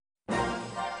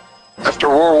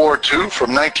After World War II,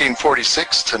 from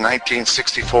 1946 to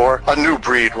 1964, a new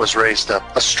breed was raised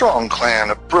up. A strong clan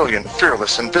of brilliant,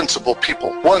 fearless, invincible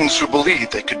people. Ones who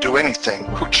believed they could do anything,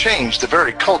 who changed the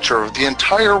very culture of the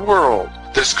entire world.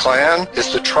 This clan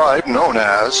is the tribe known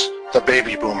as the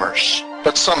Baby Boomers.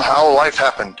 But somehow life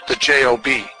happened. The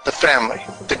J.O.B., the family,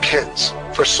 the kids.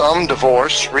 For some,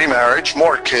 divorce, remarriage,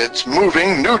 more kids,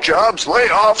 moving, new jobs,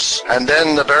 layoffs. And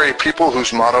then the very people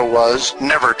whose motto was,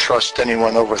 never trust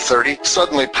anyone over 30,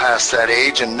 suddenly passed that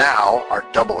age and now are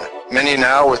double it. Many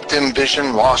now with dim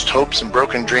vision, lost hopes, and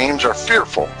broken dreams are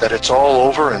fearful that it's all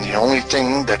over and the only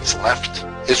thing that's left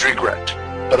is regret.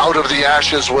 But out of the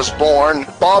ashes was born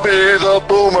Bobby the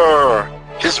Boomer.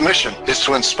 His mission is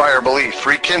to inspire belief,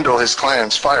 rekindle his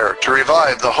clan's fire, to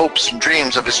revive the hopes and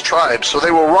dreams of his tribe so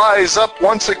they will rise up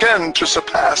once again to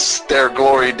surpass their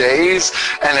glory days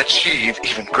and achieve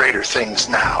even greater things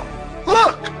now.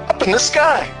 Look, up in the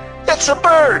sky. It's a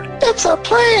bird. It's a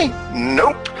plane.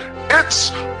 Nope.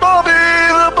 It's Bobby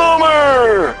the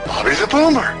Boomer. Bobby the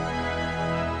Boomer.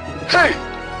 Hey,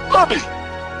 Bobby.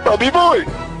 Bobby boy.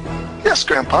 Yes,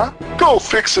 Grandpa. Go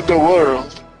fixing the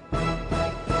world.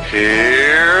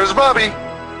 Here's Bobby.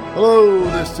 Hello,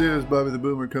 this is Bobby the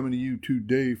Boomer coming to you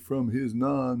today from his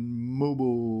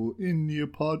non-mobile in the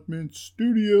apartment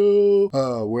studio.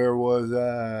 Where was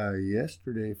I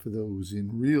yesterday for those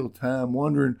in real time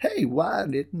wondering, hey, why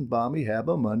didn't Bobby have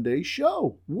a Monday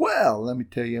show? Well, let me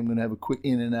tell you, I'm going to have a quick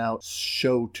in and out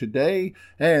show today,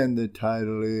 and the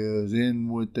title is In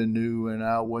with the New and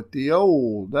Out with the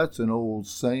Old. That's an old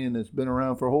saying that's been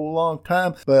around for a whole long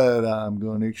time, but I'm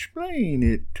going to explain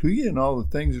it to you and all the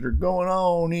things that are going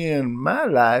on in my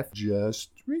life just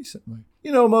recently.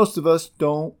 You know, most of us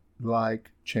don't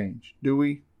like change, do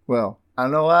we? Well, I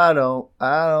know I don't.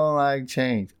 I don't like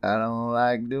change. I don't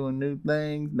like doing new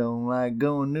things. Don't like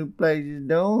going new places.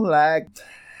 Don't like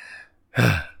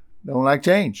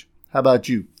change. How about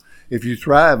you? If you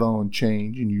thrive on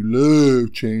change and you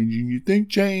love change and you think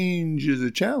change is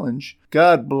a challenge,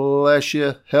 God bless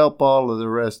you. Help all of the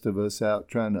rest of us out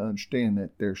trying to understand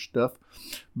that there stuff.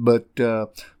 But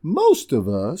most of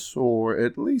us, or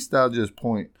at least I'll just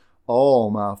point all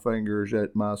my fingers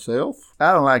at myself,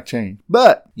 I don't like change.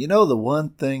 But you know the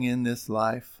one thing in this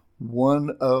life,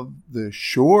 one of the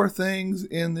sure things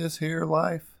in this here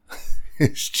life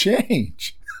is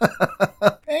change.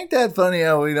 Ain't that funny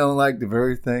how we don't like the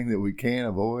very thing that we can't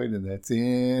avoid and that's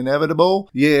inevitable?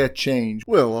 Yeah, change.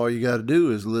 Well, all you got to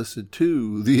do is listen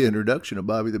to the introduction of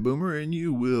Bobby the Boomer and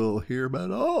you will hear about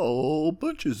all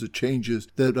bunches of changes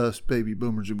that us baby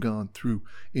boomers have gone through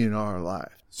in our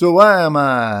life. So why am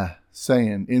I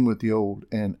saying in with the old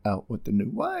and out with the new?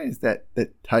 Why is that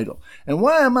title? And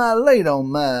why am I late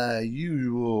on my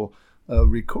usual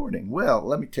recording? Well,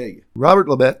 let me tell you. Robert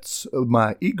Labetz of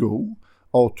my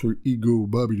alter ego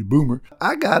Bobby the Boomer,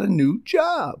 I got a new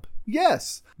job.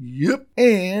 Yes. Yep.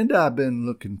 And I've been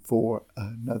looking for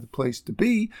another place to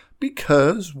be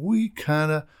because we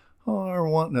kind of are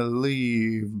wanting to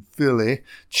leave Philly.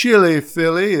 Chilly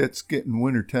Philly. It's getting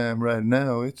wintertime right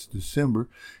now. It's December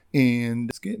and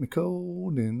it's getting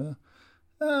cold. And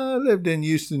I lived in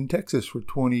Houston, Texas for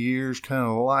 20 years. Kind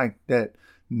of like that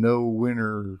no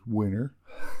winter.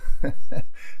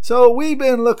 So we've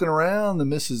been looking around, the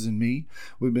missus and me.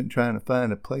 We've been trying to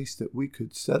find a place that we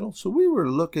could settle. So we were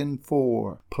looking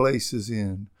for places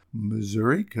in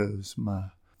Missouri because my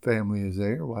family is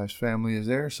there, wife's family is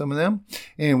there, some of them.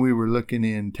 And we were looking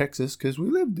in Texas because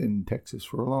we lived in Texas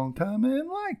for a long time and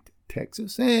liked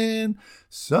Texas. And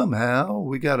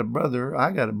somehow I got a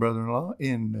brother-in-law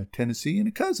in Tennessee and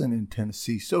a cousin in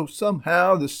Tennessee. So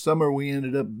somehow this summer we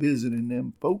ended up visiting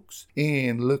them folks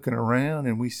and looking around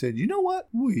and we said, you know what?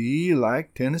 We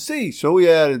like Tennessee. So we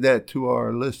added that to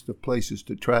our list of places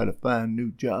to try to find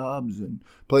new jobs and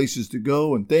places to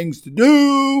go and things to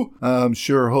do. I'm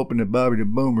sure hoping that Bobby the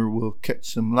Boomer will catch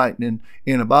some lightning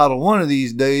in a bottle one of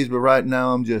these days. But right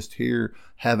now I'm just here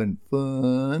having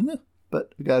fun.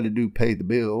 But I got to pay the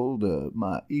bill.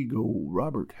 My ego,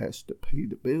 Robert, has to pay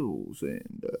the bills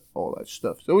and all that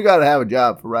stuff. So we got to have a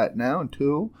job for right now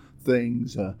until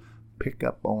things pick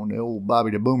up on the old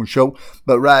Bobby the Boomer show.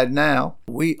 But right now,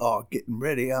 we are getting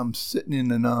ready. I'm sitting in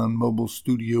the non-mobile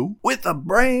studio with a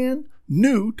brand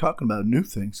new, talking about new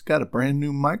things, got a brand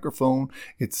new microphone.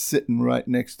 It's sitting right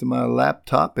next to my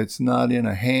laptop. It's not in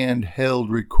a handheld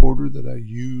recorder that I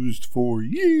used for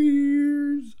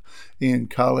years in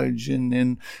college and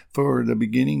then for the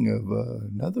beginning of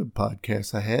another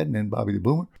podcast I had, and then Bobby the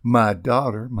Boomer. My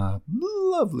daughter, my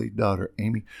lovely daughter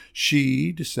Amy,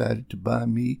 she decided to buy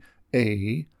me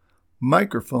a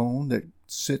microphone that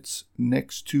sits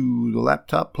next to the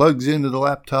laptop, plugs into the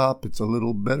laptop. It's a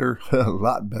little better, a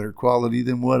lot better quality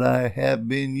than what I have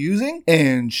been using.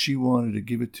 And she wanted to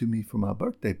give it to me for my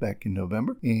birthday back in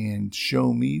November and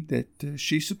show me that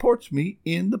she supports me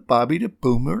in the Bobby the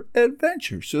Boomer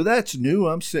adventure. So that's new.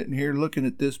 I'm sitting here looking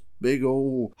at this big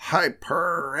old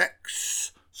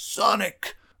HyperX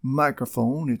Sonic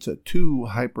microphone. It's a 2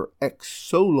 HyperX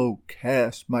Solo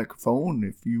Cast microphone.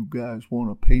 If you guys want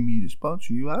to pay me to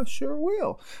sponsor you, I sure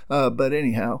will. But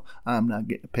anyhow, I'm not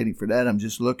getting a penny for that. I'm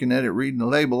just looking at it, reading the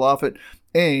label off it,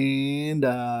 and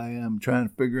I am trying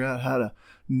to figure out how to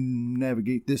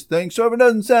navigate this thing so if it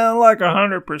doesn't sound like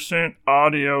 100%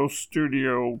 audio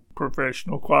studio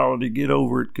professional quality, get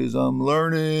over it, because I'm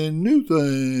learning new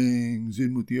things.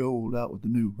 In with the old, out with the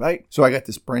new, right? So I got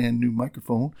this brand new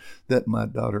microphone that my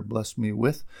daughter blessed me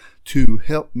with to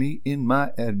help me in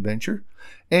my adventure.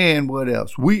 And what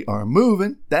else? We are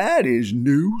moving. That is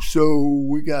new. So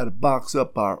we got to box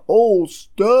up our old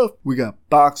stuff. We got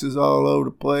boxes all over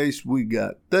the place. We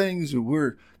got things that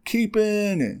we're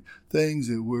keeping and things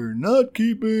that we're not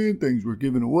keeping, things we're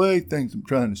giving away, things I'm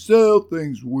trying to sell,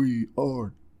 things we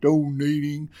are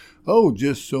donating. Oh,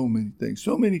 just so many things.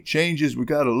 So many changes. We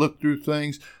got to look through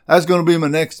things. That's going to be my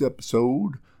next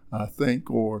episode, I think,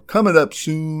 or coming up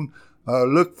soon.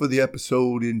 Look for the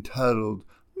episode entitled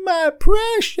My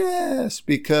Precious,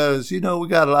 because, we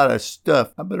got a lot of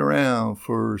stuff. I've been around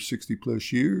for 60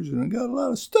 plus years, and I got a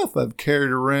lot of stuff I've carried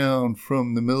around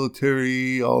from the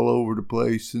military all over the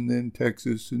place, and then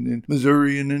Texas, and then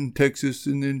Missouri, and then Texas,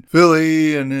 and then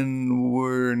Philly, and then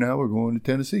we're going to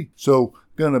Tennessee. So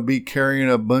going to be carrying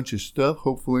a bunch of stuff,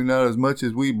 hopefully not as much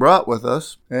as we brought with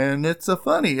us. And it's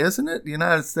funny, isn't it? The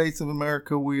United States of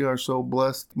America, we are so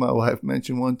blessed. My wife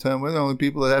mentioned one time we're the only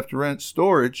people that have to rent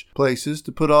storage places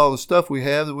to put all the stuff we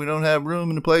have that we don't have room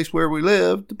in the place where we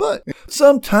live to put.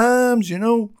 Sometimes,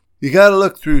 you got to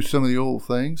look through some of the old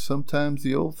things. Sometimes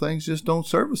the old things just don't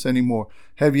serve us anymore.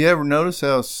 Have you ever noticed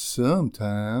how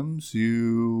sometimes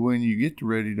when you get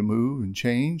ready to move and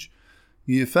change,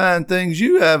 you find things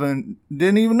you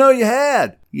didn't even know you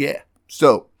had? Yeah.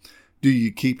 So, do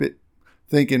you keep it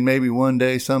thinking maybe one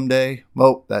day, someday?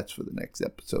 Well, that's for the next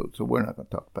episode, so we're not going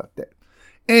to talk about that.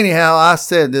 Anyhow, I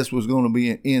said this was going to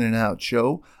be an in and out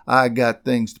show. I got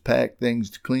things to pack, things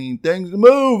to clean, things to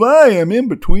move. I am in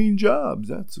between jobs.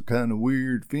 That's a kind of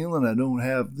weird feeling. I don't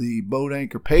have the boat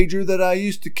anchor pager that I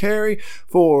used to carry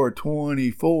for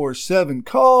 24/7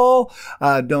 call.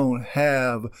 I don't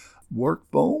have work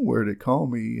phone where they call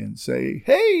me and say,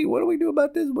 hey, what do we do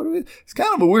about this? It's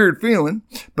kind of a weird feeling,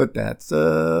 but that's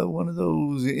one of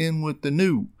those in with the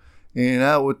new and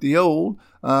out with the old.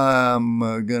 I'm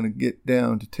going to get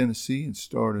down to Tennessee and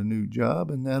start a new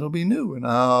job, and that'll be new, and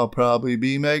I'll probably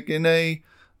be making a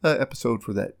episode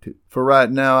for that too. For right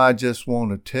now, I just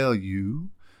want to tell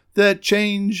you that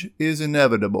change is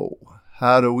inevitable.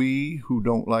 How do we who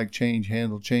don't like change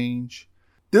handle change?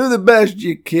 Do the best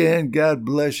you can. God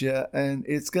bless you. And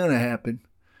it's going to happen.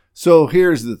 So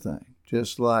here's the thing.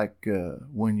 Just like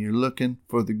when you're looking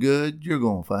for the good, you're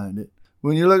going to find it.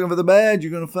 When you're looking for the bad,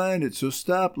 you're going to find it. So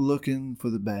stop looking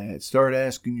for the bad. Start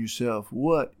asking yourself,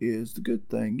 what is the good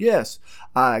thing? Yes,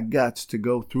 I got to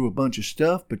go through a bunch of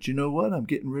stuff, but you know what? I'm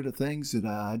getting rid of things that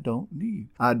I don't need.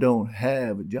 I don't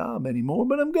have a job anymore,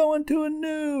 but I'm going to a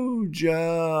new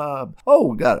job. Oh,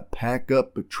 we got to pack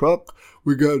up a truck.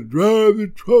 We got to drive the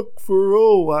truck for,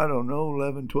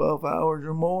 11, 12 hours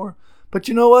or more. But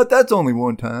you know what? That's only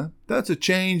one time. That's a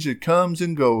change that comes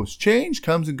and goes. Change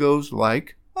comes and goes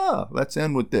like, let's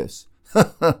end with this.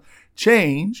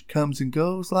 Change comes and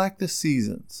goes like the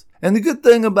seasons. And the good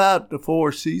thing about the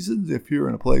 4 seasons, if you're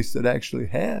in a place that actually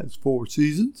has 4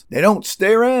 seasons, they don't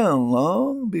stay around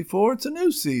long before it's a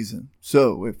new season.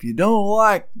 So if you don't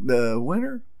like the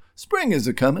winter, spring is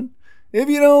a-coming. If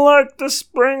you don't like the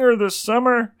spring or the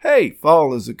summer, hey,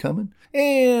 fall is a-coming.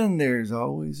 And there's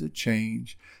always a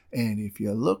change. And if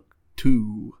you look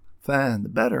to find the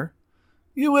better,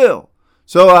 you will.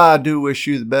 So I do wish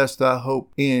you the best, I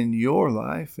hope, in your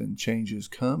life, and changes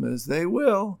come as they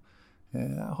will.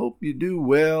 And I hope you do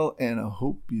well, and I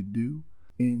hope you do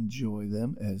enjoy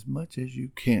them as much as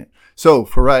you can. So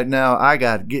for right now, I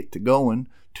got to get to going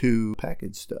to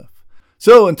package stuff.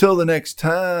 So until the next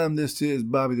time, this is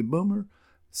Bobby the Boomer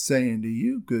saying to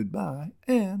you goodbye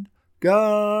and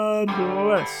God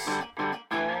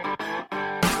bless.